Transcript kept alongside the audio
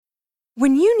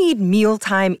When you need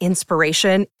mealtime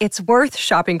inspiration, it's worth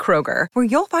shopping Kroger, where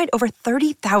you'll find over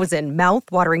 30,000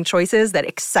 mouth-watering choices that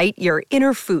excite your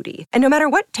inner foodie. And no matter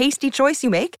what tasty choice you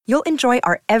make, you'll enjoy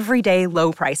our everyday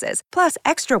low prices, plus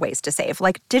extra ways to save,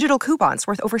 like digital coupons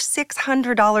worth over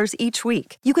 $600 each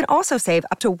week. You can also save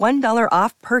up to $1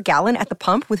 off per gallon at the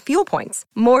pump with fuel points.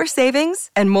 More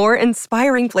savings and more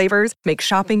inspiring flavors make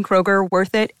shopping Kroger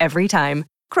worth it every time.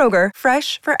 Kroger,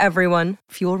 fresh for everyone.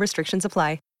 Fuel restrictions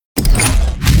apply.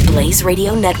 Blaze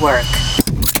Radio Network.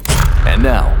 And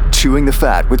now, Chewing the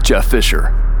Fat with Jeff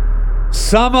Fisher.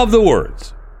 Some of the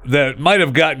words that might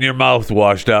have gotten your mouth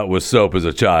washed out with soap as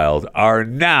a child are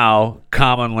now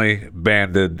commonly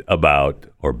bandied about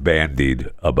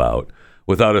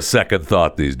without a second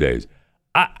thought these days.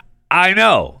 I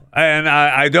know, and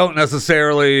I don't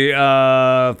necessarily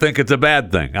think it's a bad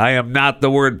thing. I am not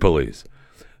the word police.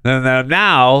 And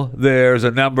now there's a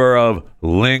number of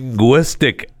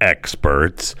linguistic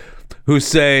experts who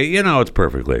say, it's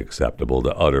perfectly acceptable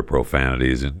to utter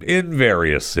profanities in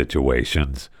various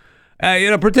situations.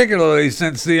 Particularly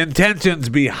since the intentions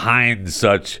behind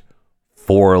such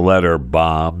four-letter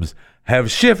bombs have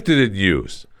shifted in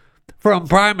use from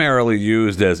primarily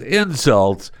used as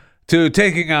insults to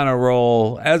taking on a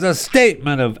role as a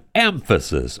statement of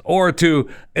emphasis or to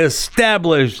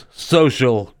establish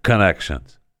social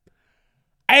connections.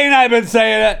 Ain't I been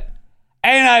saying it?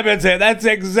 That's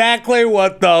exactly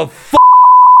what the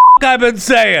I've been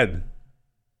saying.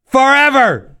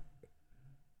 Forever.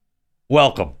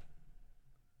 Welcome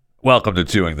to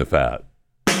Chewing the Fat.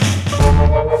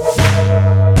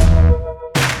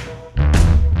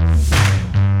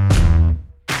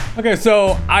 Okay,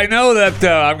 so I know that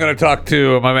I'm going to talk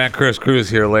to my man Chris Cruz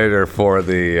here later for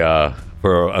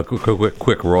a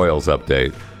quick Royals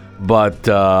update. But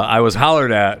I was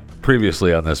hollered at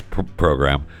previously on this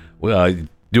program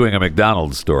doing a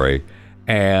McDonald's story,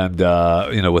 and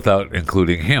without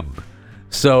including him.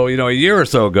 So a year or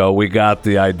so ago we got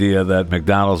the idea that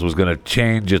McDonald's was going to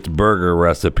change its burger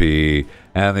recipe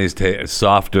and these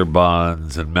softer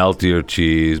buns and meltier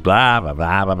cheese, blah blah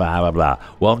blah blah blah blah blah.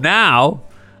 Well, now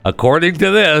according to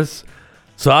this,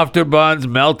 softer buns,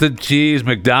 melted cheese,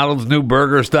 McDonald's new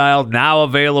burger style, now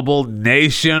available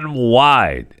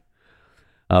nationwide.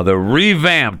 The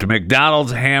revamped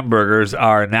McDonald's hamburgers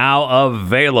are now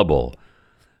available.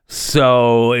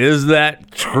 So is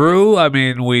that true? I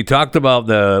mean, we talked about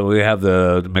we have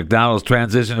the McDonald's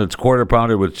transition its quarter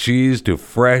pounder with cheese to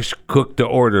fresh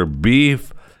cooked-to-order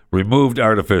beef, removed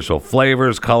artificial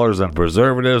flavors, colors, and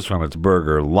preservatives from its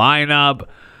burger lineup.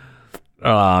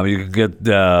 You can get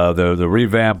the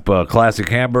revamp classic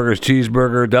hamburgers,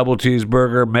 cheeseburger, double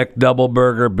cheeseburger, McDouble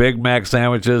burger, Big Mac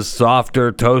sandwiches,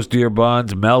 softer, toastier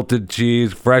buns, melted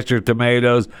cheese, fresher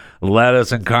tomatoes,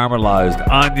 lettuce, and caramelized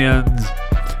onions.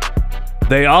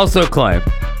 They also claim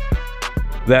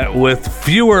that with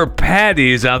fewer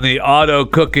patties on the auto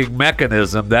cooking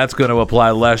mechanism, that's going to apply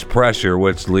less pressure,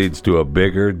 which leads to a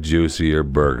bigger, juicier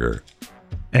burger.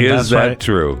 And is that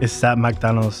true? It's that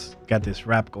McDonald's got this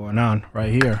rap going on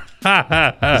right here.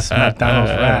 This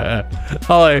McDonald's rap.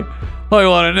 All I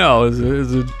want to know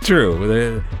is it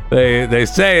true? They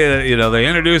say that they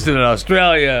introduced it in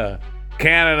Australia,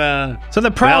 Canada. So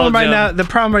the problem Belgium.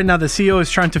 right now, the CEO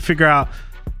is trying to figure out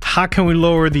how can we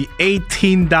lower the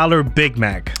 $18 Big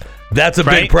Mac. That's a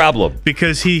big problem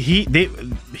because he bended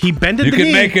the knee. You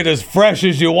can make it as fresh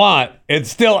as you want.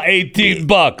 It's still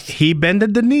 $18. He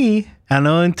bended the knee. I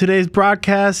know in today's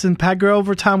broadcast and Pat Girl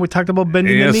Overtime, we talked about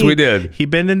bending the knee. Yes, we did. He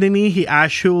bended the knee. He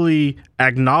actually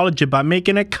acknowledged it by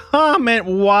making a comment.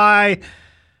 Why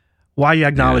are you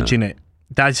acknowledging it?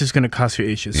 That's just going to cause you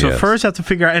issues. So first, I have to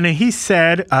figure out. And then he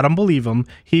said, I don't believe him.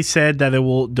 He said that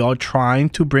they're trying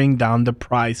to bring down the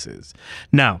prices.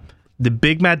 Now, the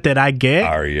Big Mac that I get.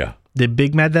 Are you? The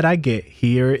Big Mac that I get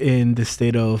here in the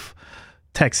state of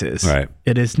Texas, right?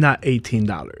 It is not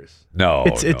 $18. No,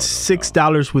 it's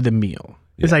 $6 with a meal.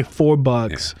 Yeah. It's like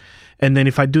 $4, and then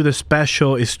if I do the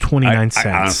special, it's 29 cents.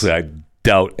 Honestly, I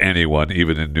doubt anyone,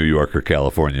 even in New York or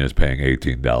California, is paying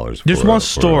 $18. There's one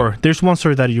store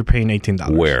that you're paying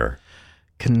 $18. Where?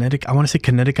 Connecticut. I want to say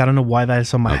Connecticut. I don't know why that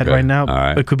is on my head right now. All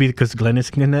right. It could be because Glenn is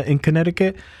in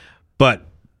Connecticut, but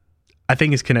I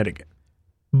think it's Connecticut.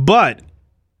 But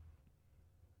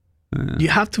you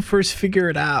have to first figure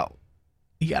it out.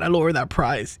 You got to lower that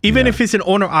price. Even if it's an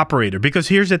owner-operator. Because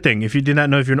here's the thing. If you did not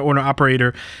know, if you're an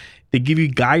owner-operator, they give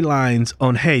you guidelines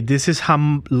on, hey, this is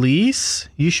how least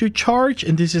you should charge,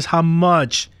 and this is how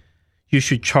much you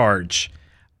should charge.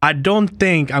 I'm going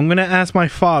to ask my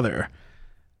father,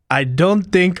 I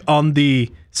don't think on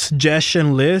the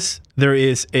suggestion list there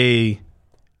is a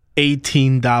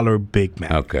 $18 Big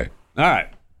Mac. Okay. All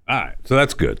right. So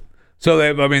that's good. So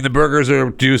the burgers are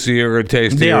juicier and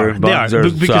tastier, and buns are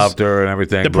softer and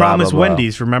everything. The problem is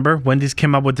Wendy's. Remember, Wendy's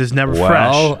came up with this never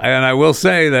fresh. And I will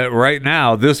say that right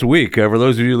now, this week, for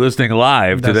those of you listening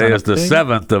live, today is the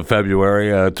 7th of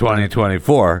February,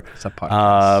 2024.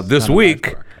 This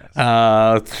week,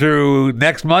 through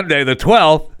next Monday, the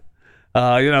 12th,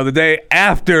 the day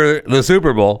after the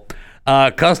Super Bowl,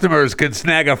 customers can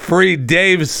snag a free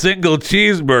Dave's single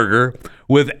cheeseburger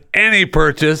with any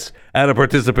purchase at a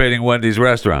participating Wendy's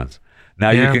restaurants. Now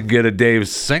you can get a Dave's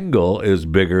single is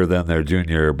bigger than their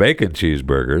junior bacon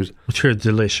cheeseburgers, which are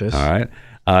delicious. All right.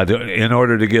 In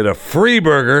order to get a free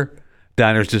burger,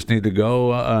 diners just need to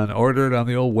go and order it on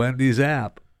the old Wendy's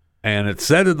app. And it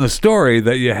said in the story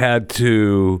that you had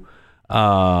to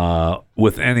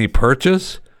with any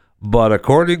purchase, but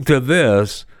according to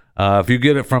this, if you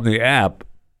get it from the app,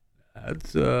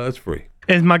 it's free.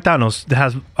 And McDonald's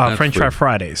has French Fry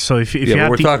Fridays. So if you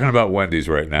have we're talking about Wendy's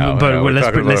right now. But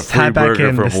let's tie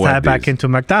back into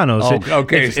McDonald's. Oh,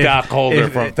 okay, stockholder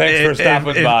thanks for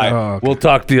stopping by. Okay. We'll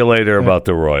talk to you later about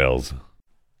the Royals.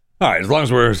 All right, as long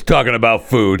as we're talking about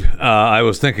food, I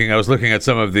was looking at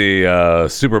some of the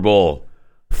Super Bowl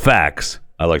facts.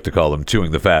 I like to call them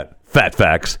chewing the fat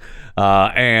facts.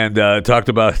 And talked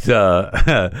about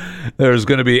there's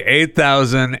going to be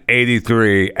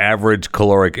 8,083 average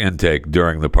caloric intake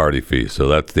during the party feast. So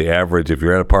that's the average. If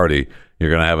you're at a party,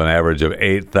 you're going to have an average of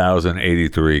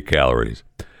 8,083 calories.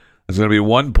 There's going to be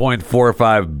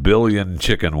 1.45 billion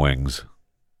chicken wings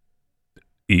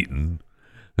eaten.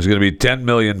 There's going to be 10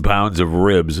 million pounds of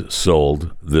ribs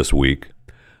sold this week.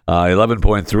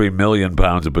 11.3 million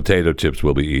pounds of potato chips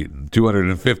will be eaten.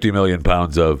 250 million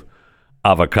pounds of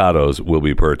avocados will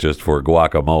be purchased for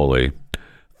guacamole.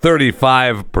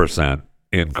 35%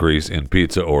 increase in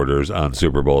pizza orders on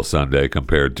Super Bowl Sunday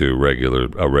compared to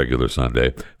a regular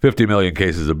Sunday. 50 million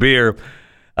cases of beer.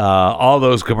 All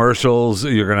those commercials,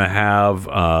 you're going to have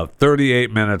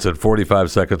 38 minutes and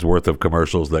 45 seconds worth of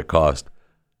commercials that cost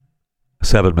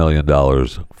 $7 million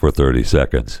for 30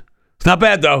 seconds. It's not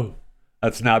bad, though.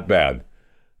 That's not bad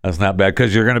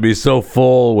because you're going to be so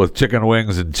full with chicken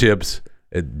wings and chips.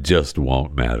 It just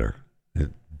won't matter.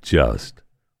 It just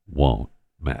won't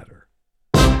matter.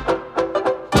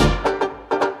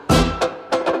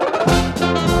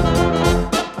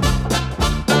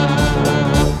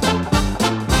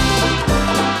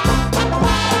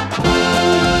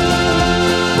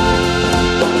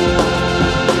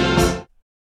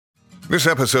 This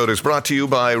episode is brought to you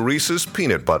by Reese's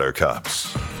Peanut Butter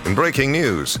Cups. In breaking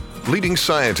news, leading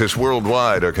scientists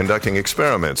worldwide are conducting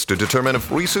experiments to determine if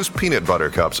Reese's Peanut Butter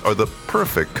Cups are the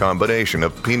perfect combination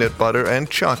of peanut butter and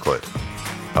chocolate.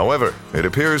 However, it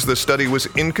appears the study was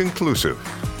inconclusive,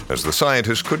 as the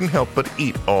scientists couldn't help but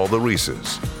eat all the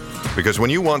Reese's. Because when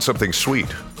you want something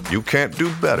sweet, you can't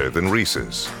do better than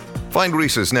Reese's. Find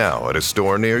Reese's now at a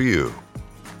store near you.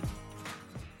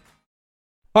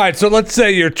 All right, so let's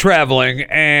say you're traveling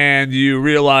and you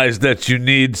realize that you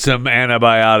need some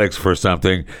antibiotics for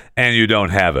something and you don't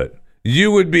have it.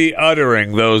 You would be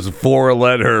uttering those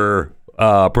 4-letter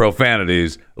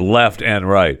profanities left and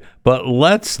right. But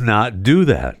let's not do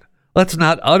that. Let's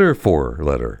not utter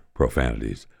 4-letter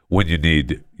profanities when you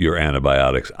need your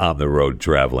antibiotics on the road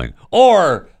traveling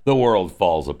or the world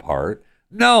falls apart.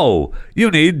 No,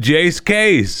 you need Jase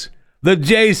Case. The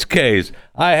Jase Case.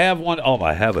 I have one. Oh,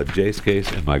 I have a Jase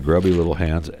Case in my grubby little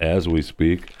hands as we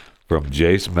speak from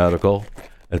Jase Medical.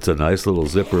 It's a nice little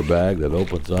zipper bag that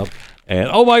opens up. And,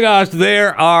 oh, my gosh,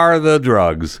 there are the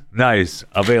drugs. Nice.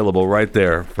 Available right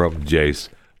there from Jase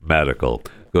Medical.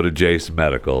 Go to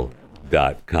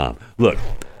jasemedical.com. Look,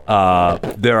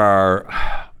 there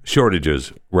are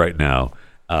shortages right now.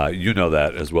 You know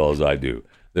that as well as I do.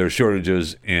 There are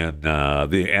shortages in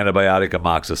the antibiotic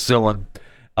amoxicillin,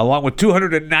 along with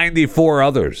 294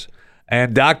 others.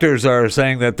 And doctors are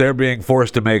saying that they're being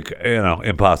forced to make,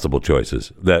 impossible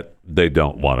choices that they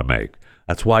don't want to make.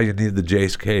 That's why you need the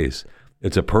Jase Case.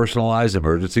 It's a personalized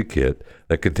emergency kit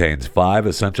that contains 5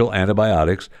 essential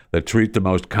antibiotics that treat the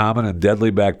most common and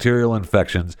deadly bacterial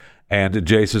infections, and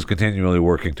Jase is continually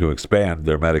working to expand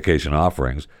their medication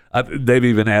offerings. They've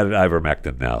even added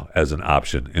ivermectin now as an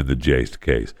option in the Jase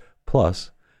Case.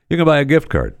 Plus, you can buy a gift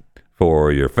card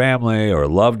for your family or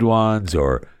loved ones,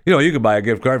 or, you can buy a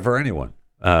gift card for anyone,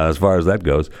 as far as that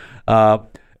goes.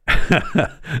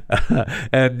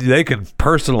 And they can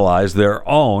personalize their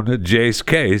own Jase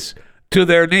Case to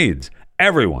their needs.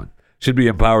 Everyone should be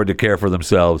empowered to care for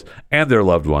themselves and their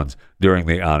loved ones during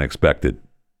the unexpected.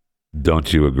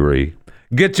 Don't you agree?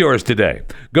 Get yours today.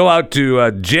 Go out to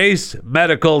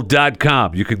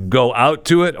jacemedical.com. You can go out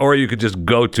to it, or you can just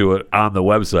go to it on the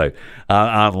website,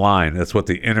 online. That's what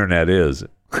the internet is.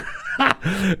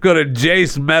 Go to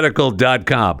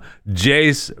jacemedical.com.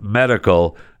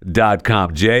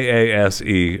 jacemedical.com. Jase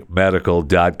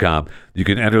medical.com. You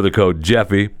can enter the code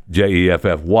Jeffy, Jeffy,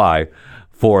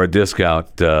 for a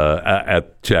discount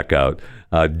at checkout.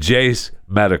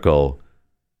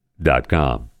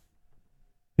 jacemedical.com.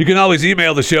 You can always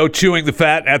email the show,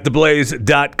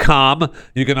 chewingthefat@theblaze.com.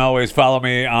 You can always follow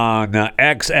me on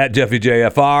X at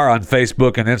JeffyJFR, on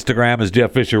Facebook and Instagram as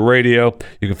Jeff Fisher Radio.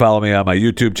 You can follow me on my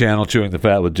YouTube channel, Chewing the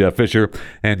Fat with Jeff Fisher,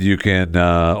 and you can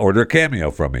order a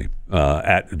Cameo from me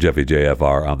at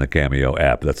JeffyJFR on the Cameo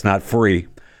app. That's not free,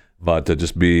 but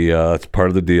just it's part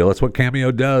of the deal. That's what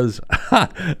Cameo does.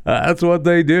 That's what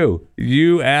they do.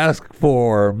 You ask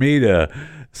for me to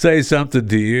say something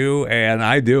to you, and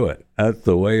I do it. That's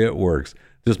the way it works.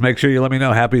 Just make sure you let me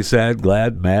know. Happy, sad,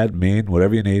 glad, mad, mean,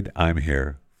 whatever you need. I'm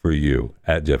here for you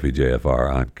at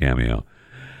JeffyJFR on Cameo.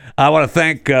 I want to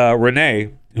thank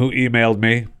Renee, who emailed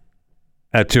me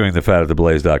at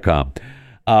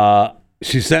chewingthefat@theblaze.com.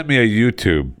 She sent me a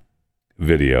YouTube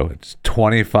video. It's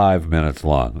 25 minutes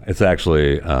long. It's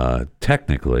actually,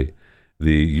 technically,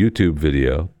 the YouTube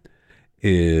video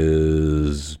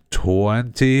is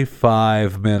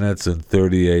 25 minutes and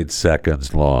 38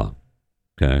 seconds long.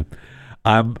 Okay,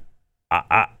 I'm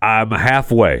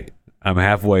halfway. I'm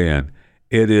halfway in.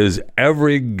 It is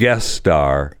every guest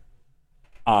star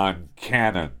on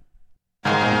Canon.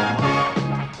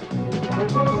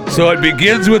 So it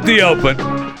begins with the open.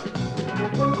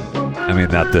 I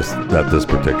mean, not this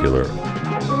particular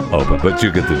open, but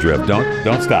you get the drift.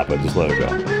 Don't stop it. Just let it go.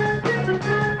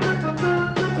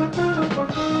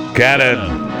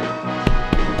 Canon.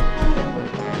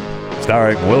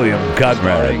 Starring William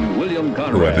Conrad.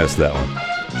 Oh, I missed that one.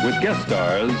 With guest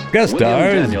stars. Guest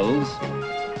William stars. Daniels,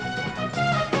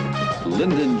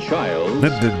 Lyndon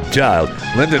Childs.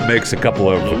 Lyndon makes a couple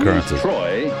of Louise occurrences.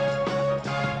 Troy.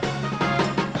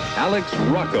 Alex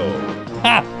Rocco.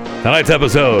 Tonight's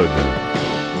episode.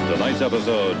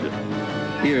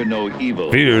 Fear No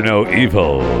Evil. Fear No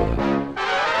Evil.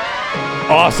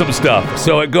 Awesome stuff.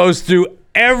 So it goes through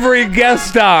every guest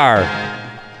star.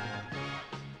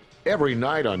 Every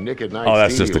night on Nick at Night. Oh,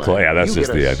 that's just the Stevie yeah. That's you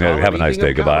just get the solid have a nice evening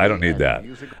day. of Goodbye. I comedy don't need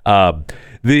and that.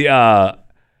 music.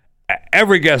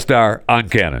 Every guest star on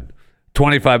Canon,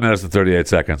 25 minutes and 38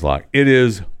 seconds long. It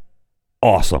is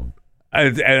awesome,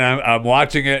 and I'm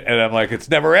watching it, and I'm like,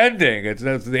 it's never ending. It's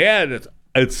the end.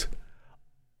 It's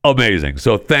amazing.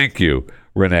 So thank you,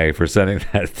 Renee, for sending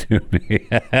that to me.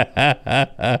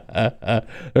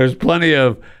 There's plenty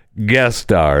of guest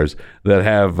stars that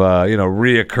have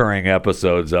reoccurring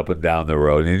episodes up and down the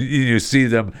road, and you see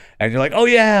them and you're like, oh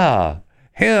yeah,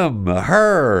 him,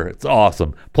 her. It's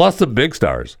awesome. Plus some big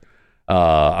stars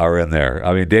are in there.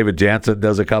 I mean, David Jansen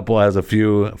does a couple, has a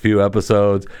few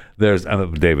episodes. There's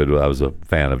David. I was a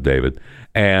fan of David,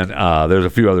 and there's a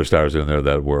few other stars in there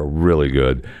that were really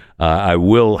good. I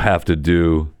will have to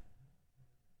do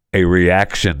a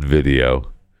reaction video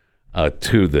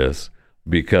to this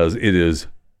because it is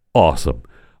awesome.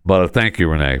 But thank you,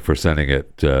 Renee, for sending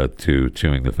it to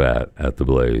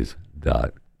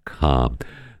chewingthefat@theblaze.com.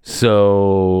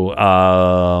 So,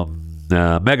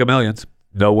 Mega Millions,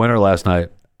 no winner last night.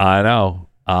 I know.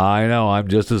 I'm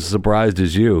just as surprised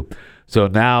as you. So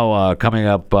now coming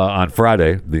up on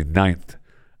Friday, the 9th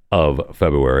of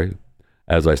February,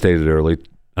 as I stated early,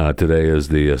 today is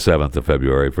the 7th of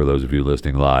February for those of you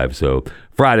listening live. So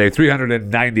Friday,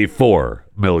 $394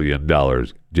 million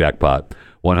jackpot,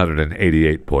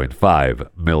 $188.5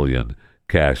 million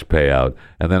cash payout.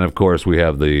 And then, of course, we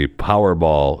have the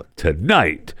Powerball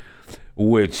tonight,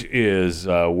 which is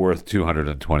worth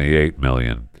 $228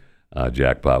 million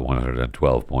jackpot,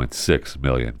 $112.6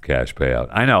 million cash payout.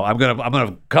 I know. I'm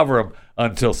gonna cover them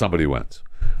until somebody wins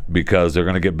because they're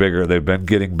gonna get bigger. They've been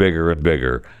getting bigger and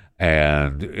bigger.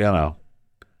 And,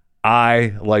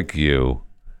 I, like you,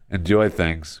 enjoy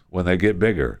things when they get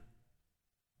bigger.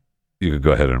 You can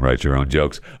go ahead and write your own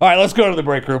jokes. All right, let's go to the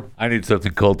break room. I need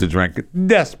something cold to drink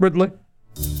desperately.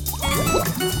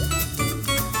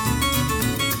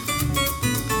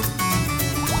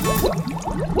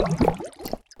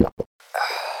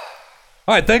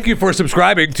 All right, thank you for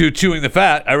subscribing to Chewing the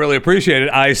Fat. I really appreciate it.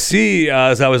 I see,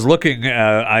 as I was looking,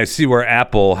 I see where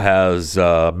Apple has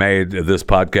made this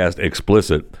podcast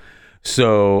explicit.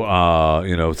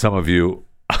 So, some of you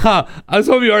Some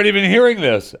of you aren't even hearing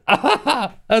this.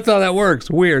 That's how that works.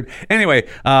 Weird. Anyway,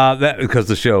 that because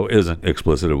the show isn't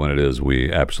explicit, when it is,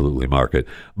 we absolutely mark it.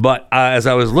 But as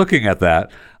I was looking at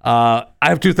that, I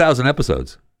have 2,000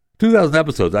 episodes. 2,000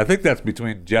 episodes. I think that's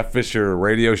between Jeff Fisher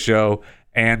radio show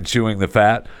and Chewing the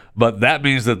Fat. But that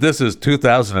means that this is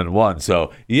 2001.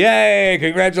 So, yay!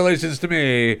 Congratulations to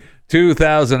me.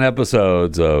 2,000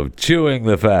 episodes of Chewing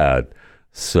the Fat.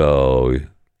 So,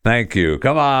 thank you.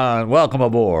 Come on. Welcome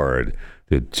aboard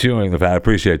to Chewing the Fat. I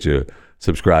appreciate you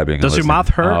subscribing. Does your mouth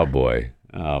hurt? Oh, boy.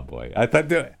 I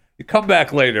thought you come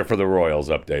back later for the Royals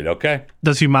update, okay?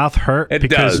 Does your mouth hurt? It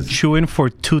because does. Chewing for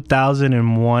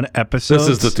 2001 episodes.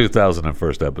 This is the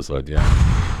 2001st episode,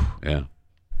 yeah. Yeah.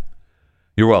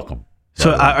 You're welcome.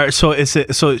 So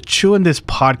Chewing this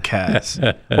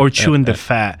podcast or Chewing the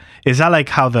Fat, is that like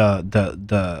how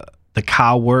the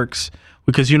cow works?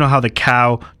 Because you know how the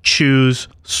cow chews,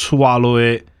 swallow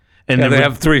it, and then they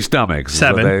have 3 stomachs.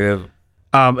 7. So they have,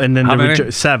 and then how they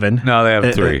many? 7. No, they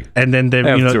have 3. And then they They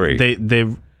have you know 3.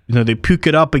 they puke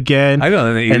it up again. I know,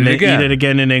 and they eat it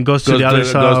again. and then it goes to the other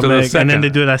stomach, and then they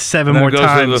do that 7 more times. And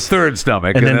then it goes to the 3rd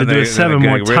stomach, and then they do it 7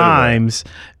 more times.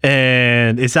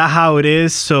 And is that how it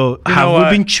is? So have we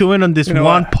been chewing on this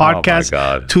one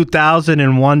podcast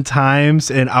 2001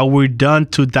 times, and are we done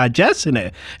to digesting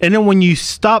it? And then when you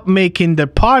stop making the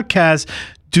podcast,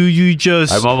 do you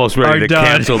just? I'm almost ready to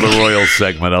cancel the Royals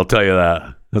segment. I'll tell you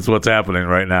that. That's what's happening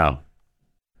right now.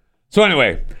 So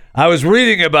anyway, I was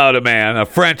reading about a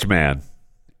French man.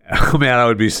 Oh, man, I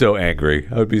would be so angry.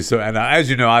 And as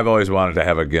you know, I've always wanted to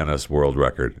have a Guinness World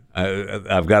Record.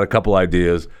 I've got a couple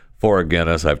ideas for a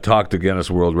Guinness. I've talked to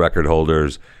Guinness World Record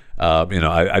holders. I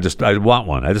want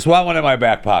one. I just want one in my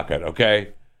back pocket,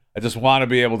 okay? I just want to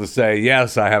be able to say,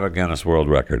 yes, I have a Guinness World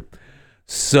Record.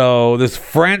 So this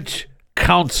French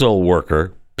council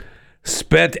worker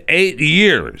spent 8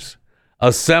 years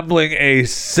assembling a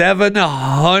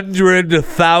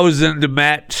 700,000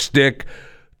 matchstick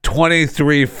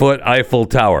 23-foot Eiffel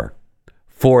Tower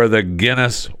for the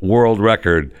Guinness World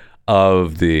Record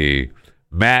of the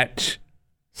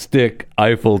matchstick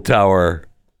Eiffel Tower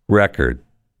record.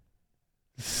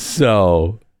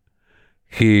 So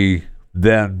he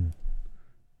then,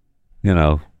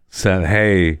 said,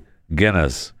 hey,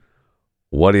 Guinness,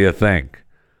 what do you think?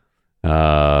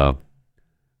 The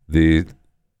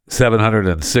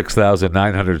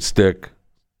 706,900 stick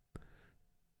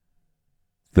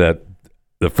that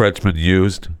the Frenchman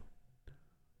used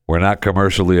were not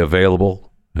commercially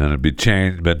available and had been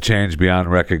changed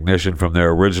beyond recognition from their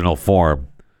original form.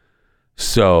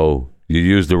 So you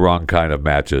used the wrong kind of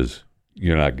matches.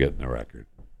 You're not getting the record.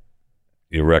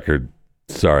 Your record,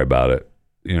 sorry about it.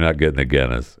 You're not getting the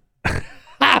Guinness.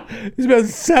 He spent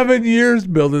 7 years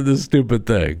building this stupid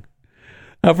thing.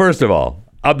 Now, first of all,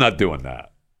 I'm not doing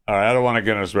that. All right, I don't want a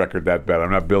Guinness record that bad. I'm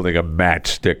not building a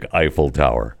matchstick Eiffel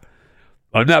Tower.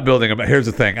 Here's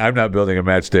the thing. I'm not building a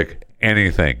matchstick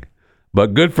anything.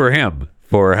 But good for him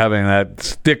for having that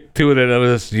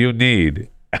stick-to-it-ness you need.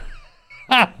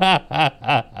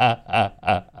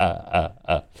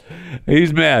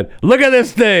 He's mad. Look at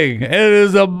this thing. It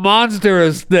is a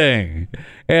monstrous thing.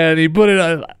 And he put it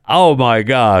on, oh my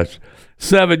gosh,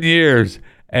 7 years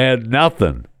and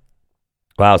nothing.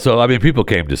 Wow, so, people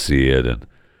came to see it, and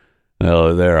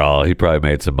he probably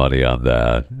made some money on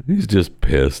that. He's just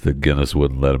pissed that Guinness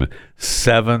wouldn't let him in.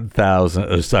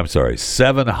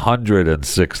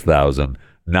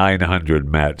 706,900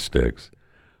 matchsticks.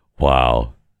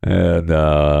 Wow. And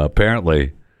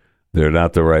apparently they're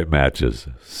not the right matches.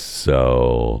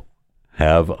 So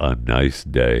have a nice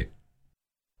day.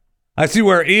 I see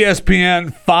where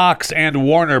ESPN, Fox, and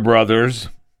Warner Brothers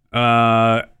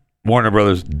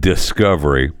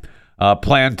Discovery,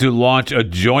 plan to launch a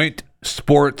joint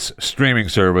sports streaming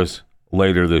service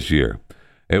later this year.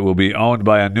 It will be owned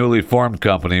by a newly formed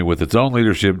company with its own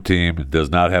leadership team. It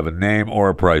does not have a name or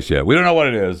a price yet. We don't know what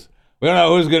it is. We don't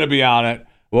know who's going to be on it.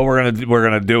 Well, we're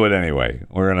gonna do it anyway.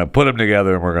 We're gonna put them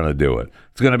together and we're gonna do it.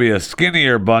 It's gonna be a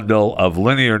skinnier bundle of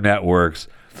linear networks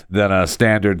than a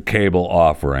standard cable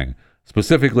offering,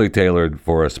 specifically tailored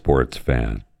for a sports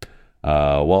fan.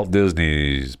 Walt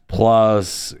Disney's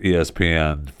Plus,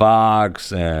 ESPN,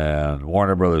 Fox, and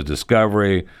Warner Brothers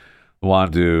Discovery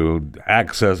want to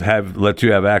let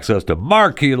you have access to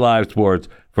marquee live sports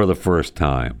for the first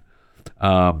time.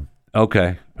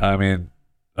 Okay, I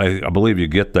believe you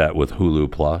get that with Hulu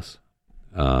Plus.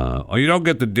 You don't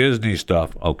get the Disney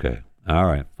stuff. Okay, all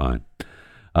right, fine.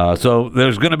 So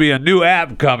there's going to be a new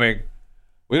app coming.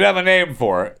 We don't have a name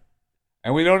for it.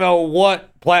 And we don't know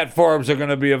what platforms are going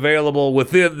to be available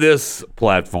within this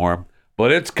platform,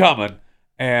 but it's coming,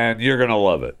 and you're going to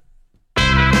love it.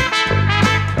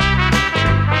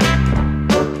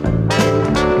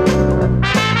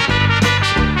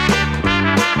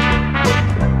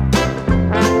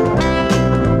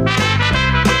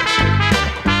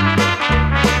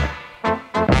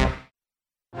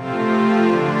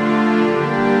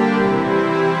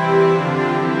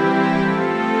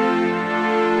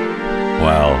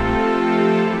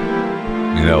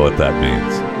 You know what that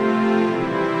means.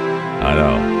 I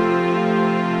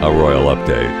know. A royal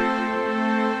update.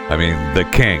 I mean, the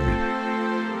king,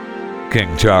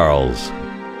 King Charles,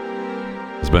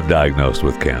 has been diagnosed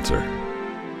with cancer.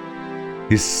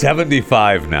 He's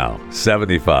 75 now.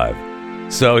 75.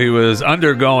 So he was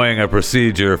undergoing a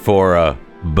procedure for a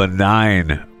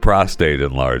benign prostate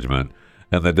enlargement.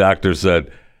 And the doctor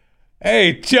said,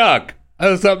 "Hey, Chuck,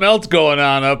 there's something else going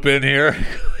on up in here.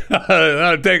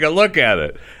 I'll take a look at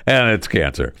it." And it's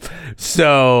cancer.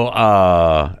 So,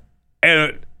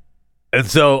 and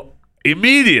so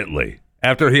immediately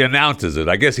after he announces it,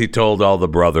 I guess he told all the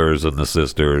brothers and the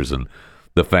sisters and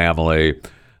the family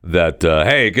that,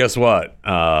 hey, guess what?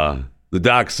 The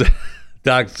doc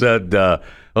said,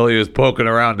 well, he was poking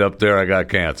around up there. I got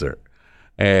cancer.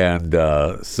 And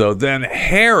so then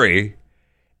Harry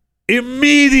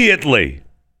immediately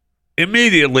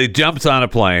jumps on a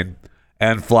plane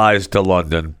and flies to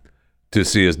London to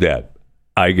see his dad.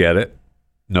 I get it.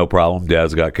 No problem.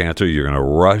 Dad's got cancer. You're going to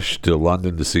rush to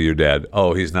London to see your dad.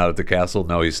 Oh, he's not at the castle?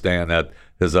 No, he's staying at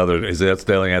is that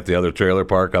staying at the other trailer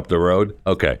park up the road?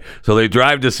 Okay. So they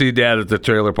drive to see Dad at the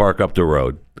trailer park up the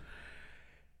road.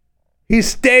 He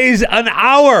stays an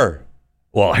hour.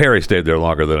 Well, Harry stayed there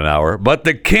longer than an hour, but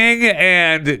the king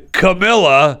and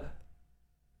Camilla,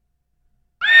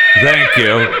 thank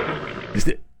you,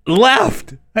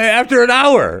 left after an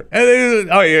hour.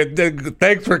 And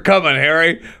thanks for coming,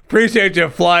 Harry. Appreciate you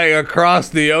flying across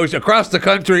the ocean, across the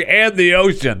country and the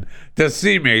ocean to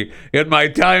see me in my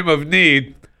time of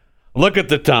need. Look at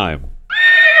the time.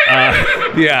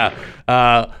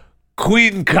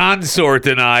 Queen Consort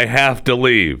and I have to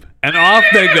leave. And off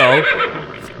they go.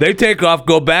 They take off,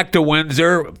 go back to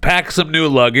Windsor, pack some new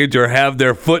luggage, or have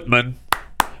their footman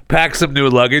pack some new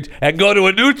luggage, and go to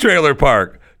a new trailer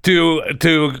park to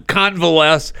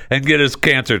convalesce and get his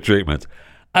cancer treatments.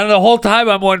 And the whole time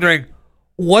I'm wondering,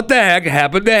 what the heck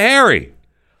happened to Harry?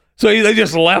 So they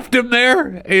just left him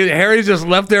there? Harry's just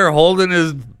left there holding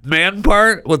his man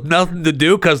part with nothing to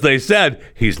do because they said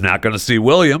he's not going to see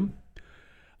William.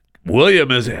 William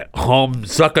is home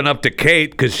sucking up to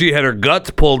Kate because she had her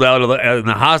guts pulled out in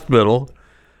the hospital.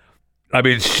 I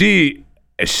mean, she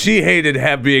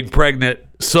hated being pregnant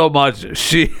so much.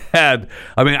 She had,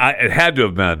 it had to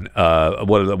have been,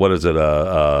 what is it,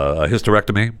 a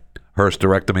hysterectomy?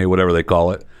 Hysterectomy, whatever they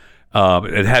call it.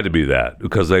 It had to be that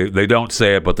because they don't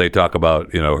say it, but they talk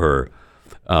about,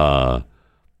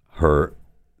 her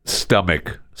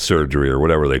stomach surgery or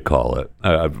whatever they call it.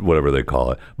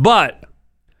 But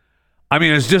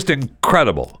it's just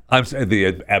incredible. I'm saying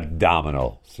the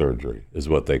abdominal surgery is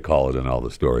what they call it in all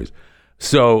the stories.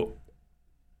 So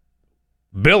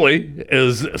Billy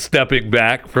is stepping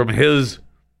back from his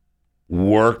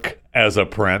work as a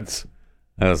prince.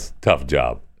 That's a tough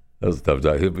job.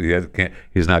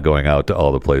 He's not going out to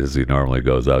all the places he normally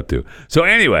goes out to. So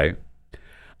anyway,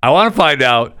 I want to find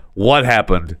out what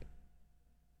happened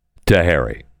to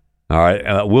Harry. All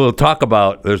right. We'll talk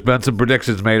about, there's been some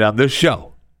predictions made on this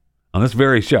show, on this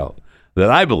very show, that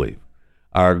I believe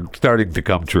are starting to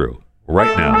come true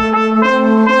right now.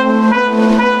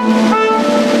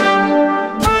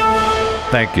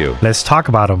 Thank you. Let's talk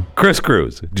about him. Chris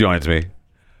Cruz joins me.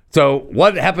 So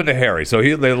what happened to Harry? So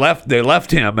they left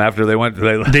him after they left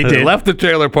the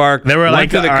trailer park. They were went like,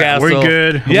 to the castle. We're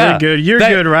good. Yeah. We're good. You're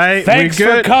good, right? Thanks we're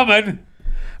good. for coming.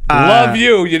 Love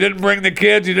you. You didn't bring the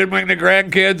kids. You didn't bring the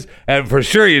grandkids. And for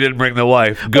sure you didn't bring the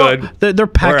wife. Good. Well, they're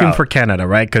packing for Canada,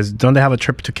 right? Because don't they have a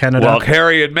trip to Canada? Well,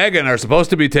 Harry and Meghan are supposed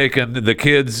to be taking the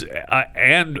kids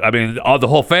the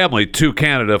whole family to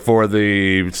Canada for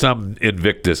some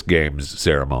Invictus Games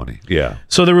ceremony. Yeah.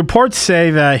 So the reports say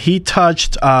that he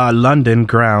touched London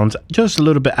grounds just a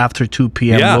little bit after 2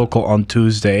 p.m. local on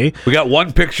Tuesday. We got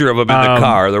one picture of him in the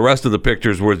car. The rest of the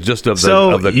pictures were just of the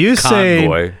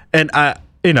convoy.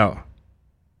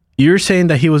 You're saying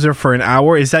that he was there for an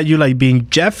hour. Is that you like being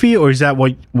Jeffy, or is that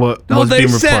what was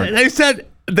being reported? They said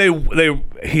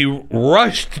he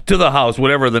rushed to the house,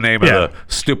 whatever the name of the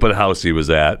stupid house he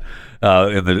was at,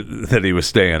 that he was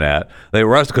staying at. They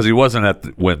rushed because he wasn't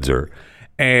at Windsor,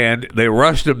 and they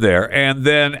rushed him there. And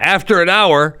then after an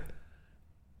hour,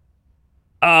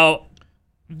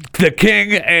 the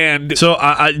king and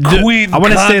Queen. I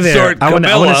want to stay there. I want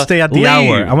to stay at the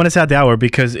hour. I want to stay at the hour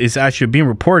because it's actually being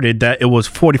reported that it was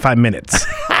 45 minutes.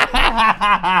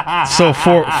 So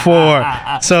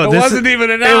it wasn't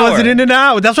even an hour. It wasn't in an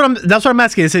hour. That's what I'm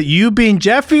asking. Is it you being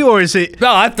Jeffy, or is it?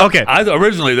 No, I thought. Okay.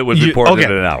 Originally that was reported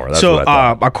in an hour. That's what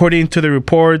I thought. According to the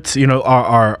reports,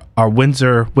 our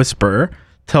Windsor Whisperer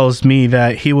tells me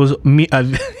that he was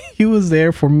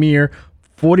there for mere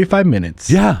 45 minutes.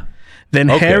 Yeah. Then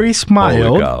Harry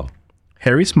smiled.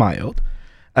 Harry smiled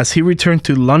as he returned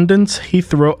to London's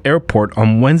Heathrow Airport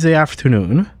on Wednesday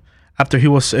afternoon after he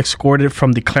was escorted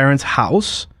from the Clarence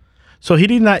house. So he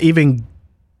did not even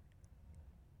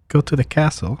go to the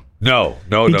castle. No.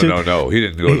 He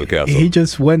didn't go to the castle. He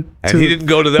just went to... And he didn't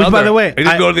go to the other... By the way... He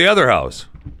didn't go to the other house.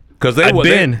 Because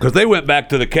they went back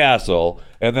to the castle,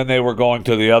 and then they were going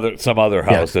to some other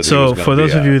house. That so for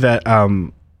those of you that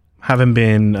haven't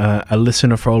been a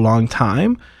listener for a long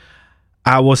time,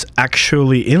 I was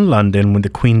actually in London when the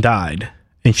Queen died,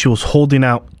 and she was holding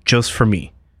out just for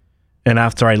me. And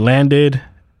after I landed,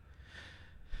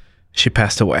 she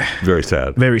passed away. Very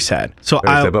sad. Very sad.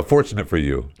 But fortunate for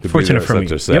you. Fortunate for me.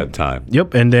 Such a sad time.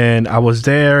 Yep. And then I was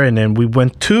there, and then we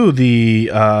went to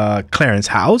the Clarence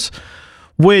house,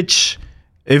 which,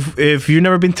 if you've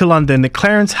never been to London, the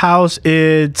Clarence house,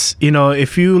 it's,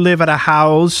 if you live at a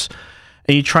house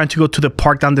and you're trying to go to the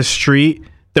park down the street,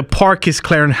 the park is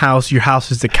Clarence house, your house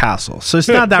is the castle. So it's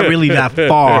not that really that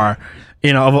far,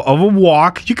 of a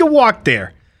walk. You can walk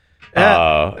there.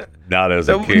 Not as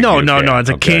a king. No. As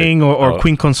a king or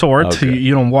queen consort, okay.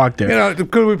 You don't walk there.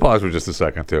 Could we pause for just a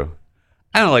second, too?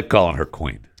 I don't like calling her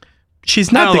queen.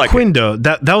 She's not the queen, though.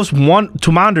 That was one,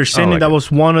 to my understanding, that was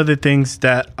one of the things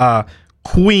that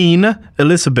Queen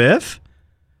Elizabeth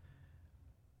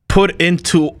put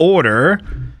into order,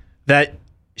 that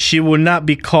she would not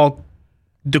be called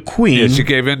the queen. Yeah, she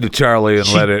gave in to Charlie and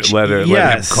let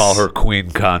him call her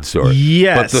queen consort.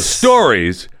 Yes. But the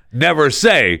stories never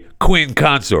say queen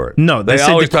consort. No, they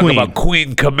say always the talk queen. about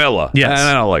Queen Camilla. Yes. And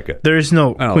I don't like it. There is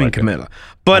no Queen like Camilla.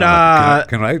 But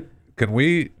can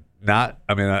we not?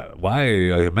 I mean,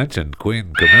 why I mentioned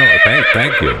Queen Camilla?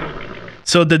 Thank you.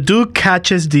 So the Duke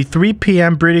catches the 3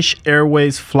 p.m. British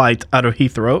Airways flight out of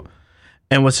Heathrow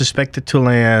and was expected to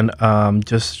land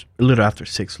just a little after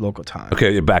 6 local time.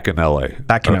 Okay, you're back in L.A.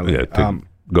 Back in L.A. Yeah,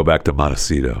 go back to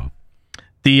Montecito.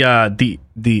 The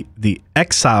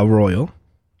Exile Royal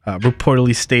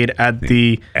reportedly stayed at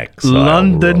the Exile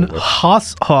London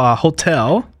Royal.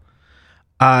 Hotel.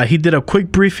 He did a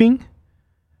quick briefing,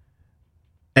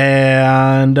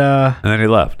 and then he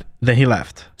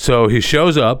left. So he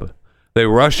shows up. They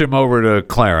rush him over to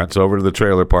Clarence, over to the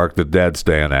trailer park that Dad's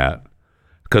staying at,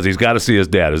 because he's got to see his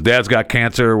dad. His dad's got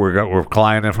cancer. We're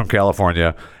flying in from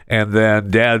California. And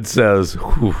then Dad says,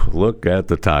 look at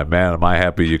the time. Man, am I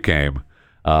happy you came.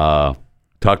 Talk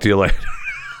to you later.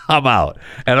 I'm out.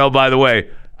 And, oh, by the way,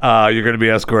 you're going to be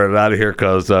escorted out of here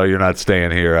because you're not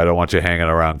staying here. I don't want you hanging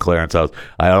around Clarence's house.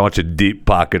 I don't want you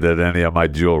deep-pocketed any of my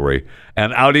jewelry.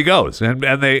 And out he goes. And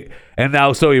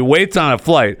now so he waits on a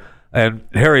flight, and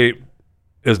Harry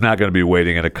is not going to be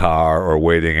waiting in a car or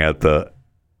waiting at the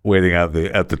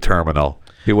terminal.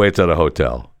 He waits at a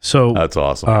hotel. So that's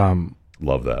awesome.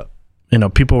 Love that.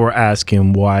 People were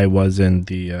asking why wasn't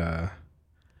the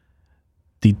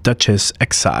Duchess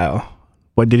exile?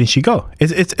 Why didn't she go?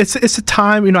 It's a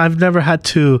time. I've never had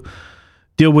to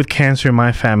deal with cancer in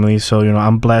my family, so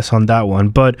I'm blessed on that one.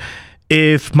 But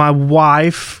if my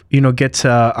wife, gets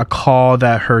a call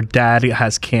that her dad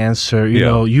has cancer,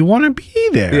 you want to be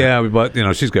there. Yeah, but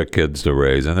she's got kids to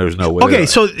raise, and there's no way. Okay,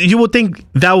 so you would think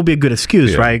that would be a good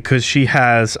excuse, right? Because she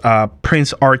has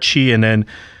Prince Archie and then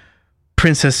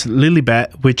Princess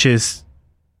Lilibet, which is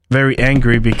very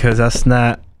angry because that's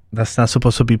not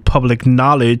supposed to be public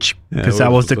knowledge, because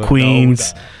that was the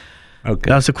Queen's. Okay,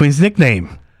 that was the Queen's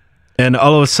nickname, and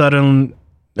all of a sudden.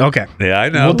 Okay. Yeah, I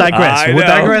know. We'll digress. We'll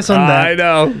digress on that. I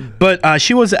know. But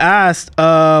she was asked,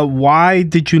 why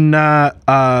did you not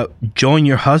join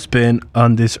your husband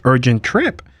on this urgent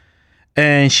trip?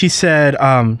 And she said,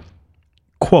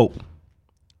 quote,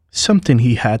 something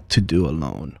he had to do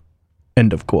alone.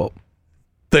 End of quote.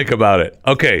 Think about it.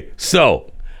 Okay,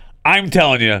 so I'm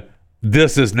telling you,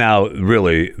 this is now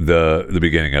really the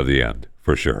beginning of the end,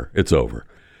 for sure. It's over.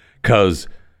 Because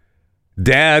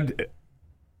Dad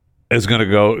is going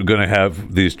to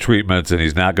have these treatments, and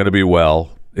he's not going to be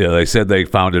well. They said they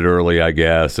found it early, I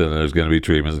guess, and there's going to be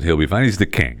treatments, and he'll be fine. He's the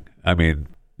king. I mean,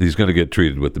 he's going to get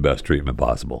treated with the best treatment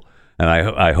possible, and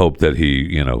I hope that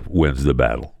he, wins the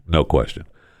battle, no question.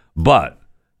 But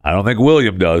I don't think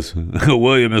William does.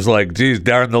 William is like, geez,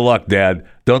 darn the luck, Dad.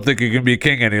 Don't think you can be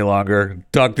king any longer.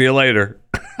 Talk to you later.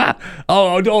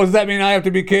 Oh, does that mean I have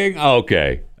to be king?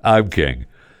 Okay, I'm king.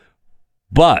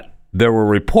 But there were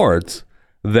reports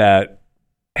that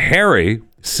Harry,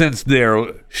 since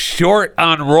they're short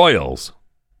on royals,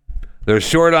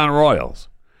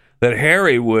 that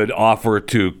Harry would offer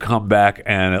to come back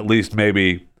and at least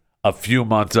maybe a few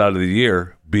months out of the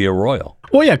year be a royal.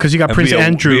 Well, yeah, because you got Prince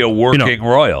Andrew. Be a working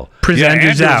royal. Prince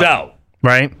Andrew's out.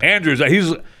 Right?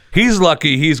 He's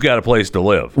lucky he's got a place to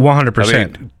live. 100%.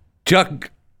 I mean,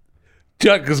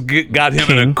 Chuck has got him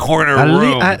in a King. corner At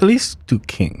room. at least do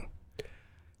King.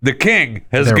 The king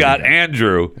has There we got go.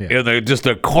 Andrew Yeah. in just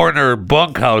a corner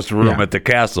bunkhouse room Yeah. at the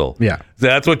castle. Yeah. So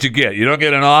that's what you get. You don't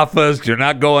get an office. You're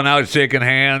not going out shaking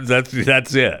hands.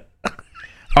 That's it.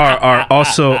 Our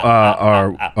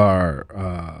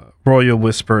royal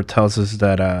whisper tells us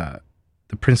that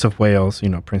the Prince of Wales,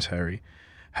 Prince Harry,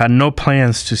 had no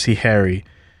plans to see Harry.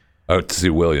 Oh, to see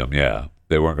William, yeah.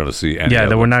 They weren't going to see any Yeah, of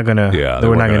they were them. not gonna. Yeah, they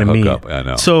were not weren't gonna meet. hook up. I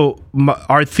know. So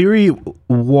our theory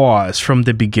was from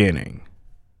the beginning.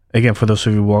 Again, for those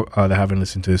of you that haven't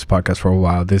listened to this podcast for a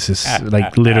while, this is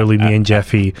like literally me and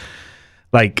Jeffy.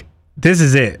 Like, this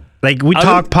is it. Like, we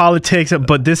talk politics,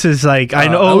 but this is like, I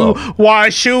know. hello. Why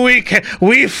should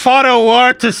we fought a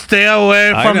war to stay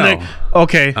away I from know. the?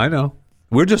 Okay. I know.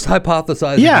 We're just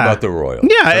hypothesizing Yeah. about the royal. Yeah,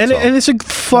 That's all. and it's a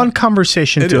fun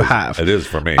conversation to is. have. It is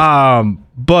for me.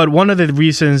 But one of the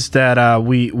reasons that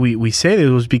we say it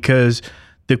was because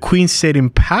the Queen stayed in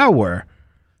power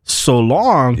so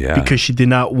long because she did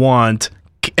not want,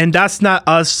 and that's not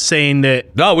us saying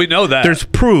that. No, we know that. There's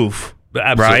proof,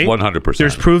 Absolutely, right? 100%.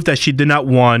 There's proof that she did not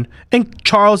want, and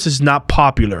Charles is not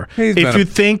popular. He's been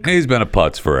a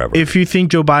putz forever. If you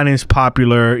think Joe Biden is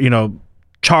popular,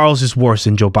 Charles is worse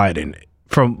than Joe Biden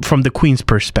from the Queen's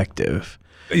perspective.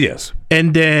 Yes.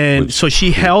 And then, so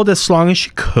she held as long as she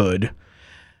could.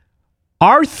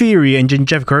 Our theory, and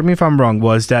Jeff, correct me if I'm wrong,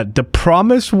 was that the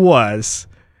promise was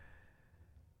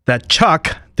that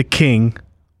Chuck, the king,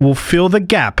 will fill the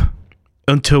gap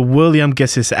until William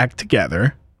gets his act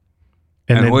together.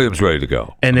 And then William's ready to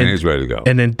go. and then he's ready to go.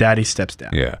 And then Daddy steps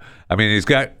down. Yeah. I mean,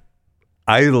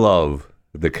 I love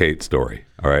the Kate story.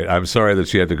 All right. I'm sorry that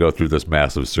she had to go through this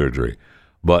massive surgery.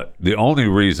 But the only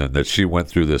reason that she went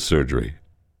through this surgery,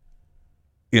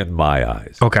 in my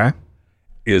eyes, Okay.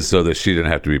 is so that she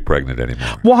didn't have to be pregnant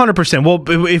anymore. 100%. Well,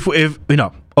 if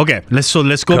okay, let's go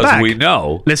Because back. we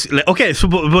know.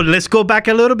 But let's go back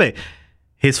a little bit.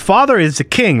 His father is the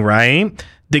king, right?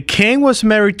 The king was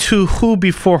married to who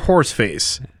before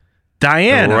Horseface?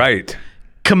 Diana. Right.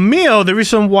 Camille, the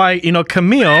reason why,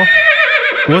 Camille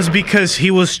was because he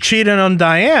was cheating on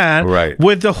Diane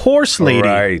with the horse lady.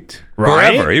 Right.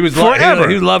 Right? Forever. He was Forever.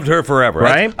 He loved her forever.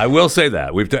 Right? I will say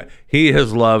that. He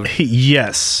has loved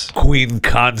Queen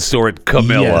Consort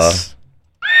Camilla Yes.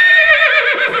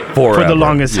 forever. For the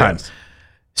longest time. Yes.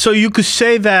 So you could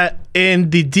say that in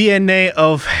the DNA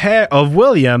of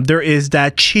William, there is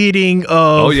that cheating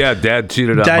of. Oh yeah, Dad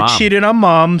cheated on Mom. Dad cheated on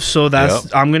Mom, so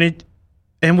that's Yep.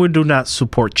 and we do not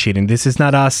support cheating. This is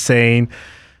not us saying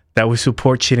that we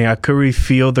support cheating. I could really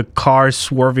feel the cars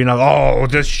swerving. Oh,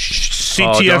 the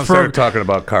CTF. Don't start talking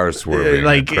about cars swerving.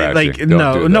 Like and crashing. Don't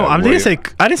no. do that, I will didn't you? say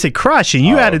I didn't say crashing.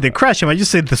 You added the crashing. I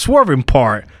just said the swerving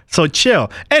part. So chill.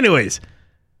 Anyways,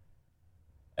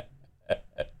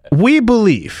 we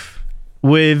believe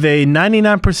with a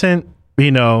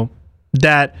 99%,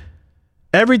 that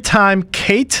every time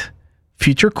Kate,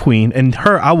 future queen, and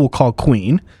her I will call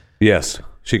queen. Yes,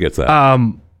 she gets that.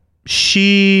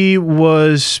 She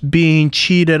was being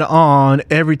cheated on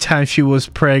every time she was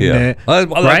pregnant. Right?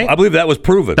 I believe that was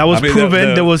proven. That was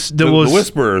proven. There was the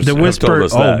whisperers. The have told whisper.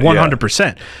 us that.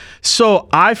 100%. So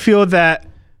I feel that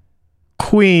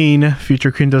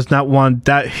future queen, does not want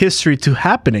that history to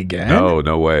happen again.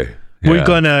 No way. We're Yeah.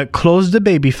 gonna close the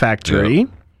baby factory. Yeah.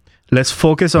 Let's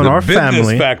focus on The our business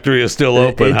family. factory is still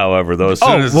open, however, though. As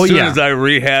soon as I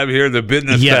rehab here, the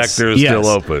business factor is still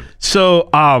open. So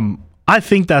I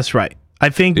think that's right. I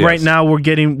think right now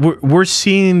we're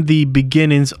seeing the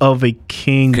beginnings of a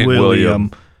King William,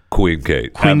 Queen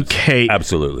Kate. Kate.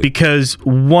 Absolutely. Because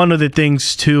one of the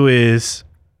things too is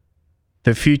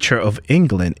the future of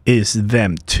England is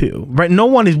them too. Right? No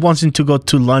one is wanting to go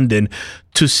to London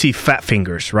to see fat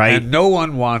fingers, right? And no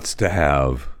one wants to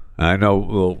have. I know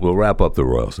we'll wrap up the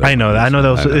royals. I know that.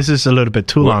 This is a little bit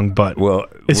too long, but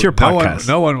it's your podcast.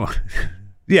 No one.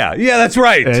 Yeah, that's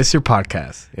right. Yeah, it's your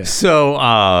podcast. Yeah. So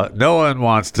no one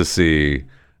wants to see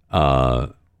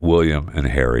William and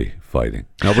Harry fighting.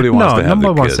 Nobody wants to have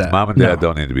the kids. Mom and Dad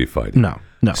don't need to be fighting.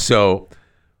 No. So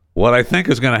what I think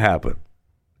is going to happen,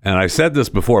 and I said this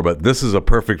before, but this is a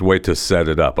perfect way to set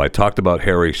it up. I talked about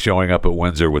Harry showing up at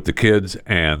Windsor with the kids,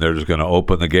 and they're just going to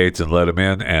open the gates and let him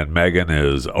in, and Meghan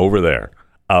is over there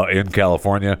in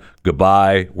California.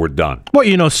 Goodbye, we're done.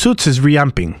 Well, Suits is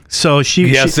reamping, so it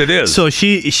is. So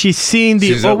she's seeing the.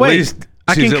 She's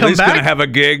I can at come least back. going to have a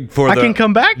gig for I can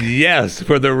come back. Yes,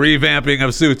 for the revamping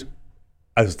of Suits.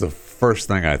 That's the first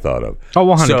thing I thought of. Oh,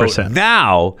 100%. So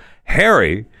now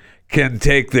Harry can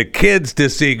take the kids to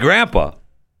see Grandpa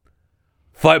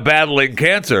fight battling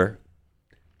cancer.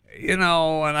 and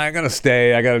I'm going to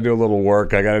stay. I got to do a little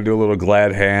work. I got to do a little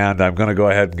glad hand. I'm going to go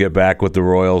ahead and get back with the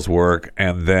Royals work,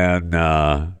 and then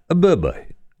bye-bye.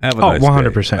 Have a nice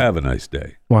 100%. day. Have a nice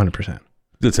day. 100%.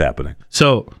 It's happening.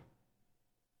 So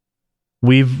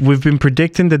we've been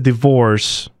predicting the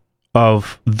divorce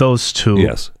of those two.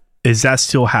 Yes. Is that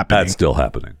still happening? That's still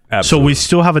happening. So Absolutely. we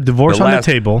still have a divorce on the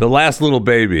table. The last little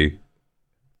baby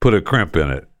put a crimp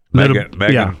in it.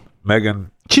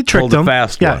 Megan. She tricked pulled him. the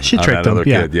fast Yeah, one she on tricked that him. other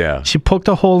Yeah. kid. Yeah. She poked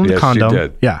a hole in the Yes, condom. she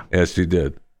did. Yeah. Yes, she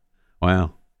did.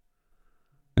 Well,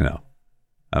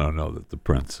 I don't know that the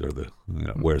prince or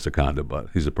wears a condom, but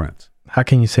he's a prince. How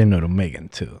can you say no to Megan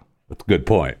too? That's a good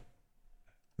point.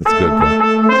 That's a good point.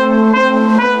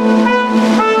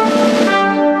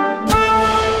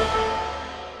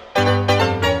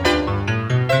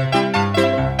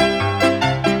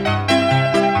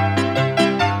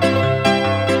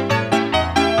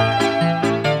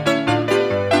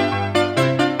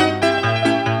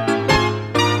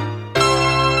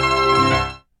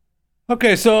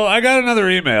 Okay, so I got another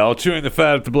email,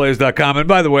 chewingthefat@theblaze.com. And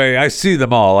by the way, I see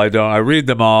them all. I read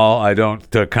them all. I don't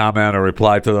comment or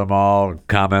reply to them all,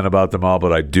 comment about them all,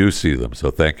 but I do see them. So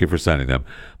thank you for sending them.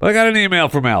 But I got an email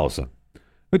from Allison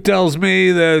who tells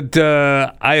me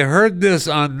that I heard this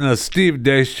on the Steve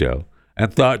Deace show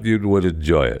and thought you would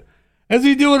enjoy it. Is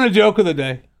he doing a joke of the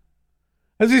day?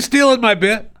 Is he stealing my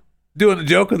bit? Doing a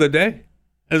joke of the day?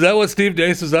 Is that what Steve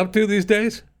Deace is up to these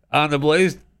days on the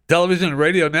Blaze television and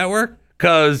radio network?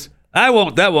 Because that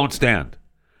won't stand.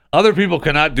 Other people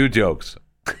cannot do jokes.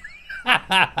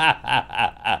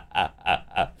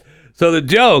 So the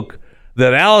joke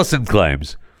that Allison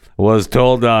claims was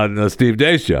told on the Steve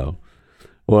Deace show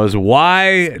was,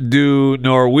 why do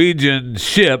Norwegian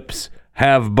ships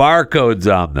have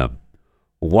barcodes on them?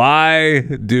 Why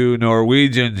do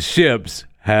Norwegian ships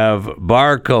have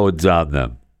barcodes on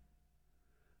them?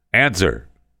 Answer: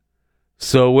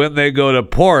 so when they go to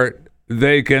port,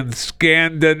 they can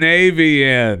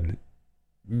Scandinavian.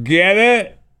 Get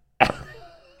it?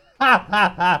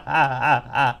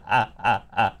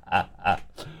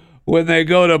 When they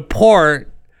go to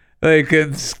port, they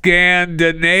can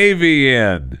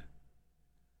Scandinavian.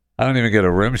 I don't even get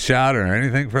a rim shot or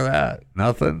anything for that.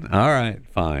 Nothing? All right,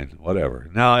 fine, whatever.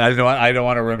 No, I don't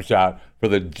want a rim shot for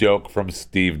the joke from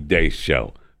Steve Deace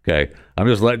show. Okay, I'm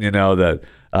just letting you know that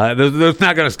that's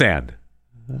not going to stand.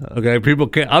 Okay, people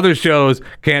can't. Other shows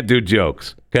can't do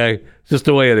jokes. Okay, it's just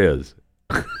the way it is.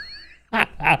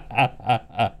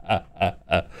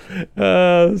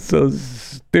 So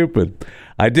stupid.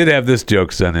 I did have this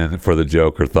joke sent in for the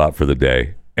joke or thought for the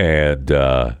day, and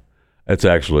it's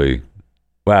actually,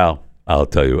 well, I'll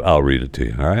tell you. I'll read it to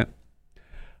you. All right.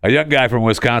 A young guy from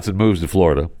Wisconsin moves to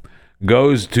Florida,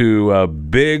 goes to a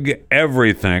big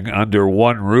everything under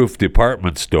one roof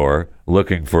department store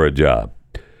looking for a job.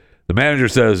 The manager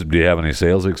says, do you have any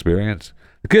sales experience?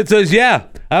 The kid says, yeah,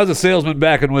 I was a salesman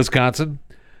back in Wisconsin.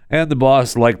 And the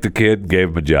boss liked the kid and gave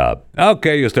him a job.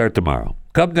 Okay, you'll start tomorrow.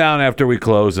 Come down after we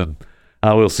close and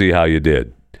we'll see how you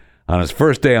did. On his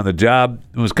first day on the job,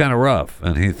 it was kind of rough.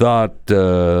 And he thought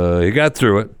he got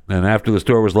through it. And after the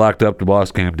store was locked up, the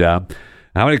boss came down.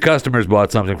 How many customers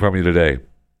bought something from you today?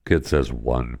 Kid says,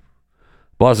 1.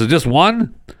 Boss says, just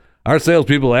 1? Our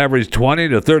salespeople average 20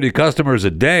 to 30 customers a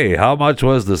day. How much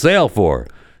was the sale for?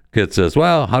 Kid says,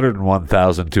 well,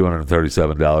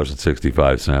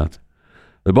 $101,237.65.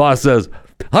 The boss says,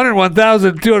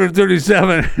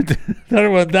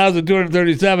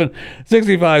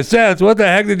 $101,237.65. What the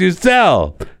heck did you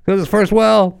sell? Because first,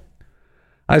 well,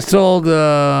 I sold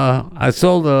a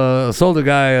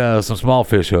guy some small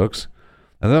fish hooks,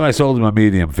 and then I sold him a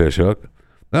medium fish hook.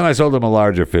 Then I sold him a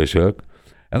larger fish hook.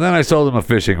 And then I sold him a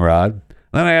fishing rod.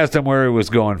 Then I asked him where he was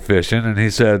going fishing, and he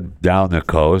said down the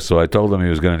coast. So I told him he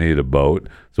was going to need a boat.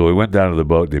 So we went down to the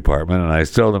boat department, and I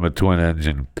sold him a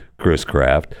twin-engine Chris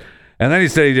Craft. And then he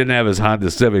said he didn't have his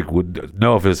Honda Civic, would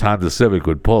know if his Honda Civic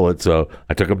would pull it. So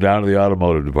I took him down to the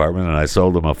automotive department, and I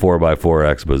sold him a 4x4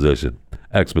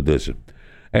 Expedition.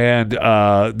 And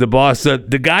the boss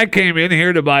said, the guy came in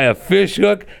here to buy a fish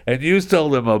hook, and you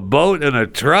sold him a boat and a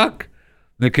truck?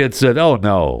 The kid said, oh,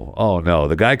 no.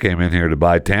 The guy came in here to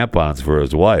buy tampons for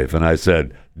his wife. And I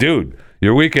said, dude,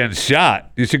 your weekend's shot.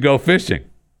 You should go fishing.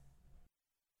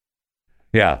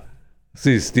 Yeah.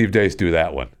 See Steve Deace do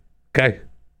that one. Okay?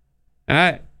 All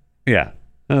right? Yeah.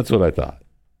 That's what I thought.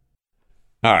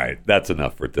 All right. That's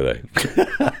enough for today.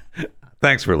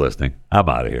 Thanks for listening. I'm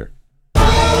out of here.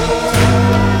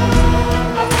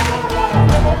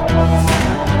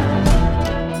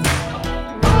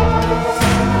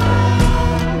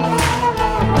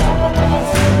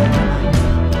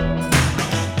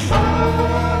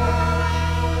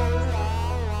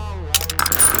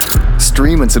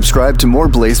 Stream and subscribe to more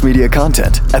Blaze Media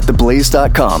content at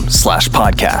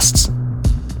theblaze.com/podcasts.